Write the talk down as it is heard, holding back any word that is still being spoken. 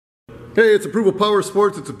Hey, it's Approval Power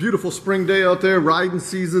Sports. It's a beautiful spring day out there. Riding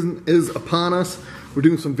season is upon us. We're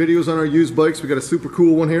doing some videos on our used bikes. We got a super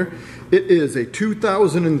cool one here. It is a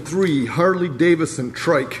 2003 Harley Davidson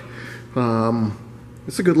Trike.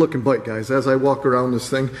 It's a good looking bike, guys. As I walk around this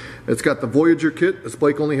thing, it's got the Voyager kit. This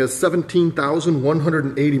bike only has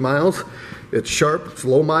 17,180 miles. It's sharp, it's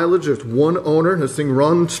low mileage, it's one owner. This thing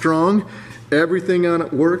runs strong. Everything on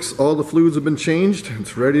it works. All the fluids have been changed.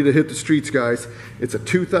 It's ready to hit the streets, guys. It's a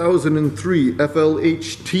 2003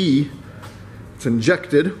 FLHT. It's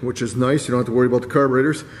injected, which is nice. You don't have to worry about the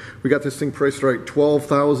carburetors. We got this thing priced right,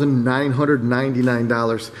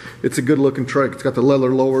 $12,999. It's a good looking trike. It's got the leather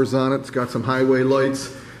lowers on it. It's got some highway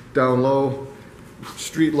lights down low,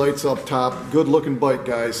 street lights up top. Good looking bike,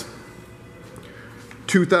 guys.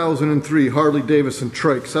 2003 Harley Davidson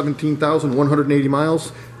Trike, 17,180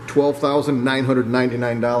 miles.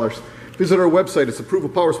 $12,999. Visit our website. It's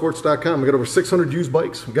approvalpowersports.com. We got over 600 used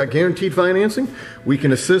bikes. We got guaranteed financing. We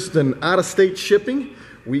can assist in out-of-state shipping.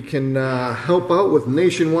 We can help out with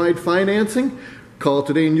nationwide financing. Call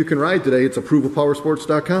today and you can ride today. It's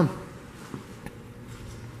approvalpowersports.com.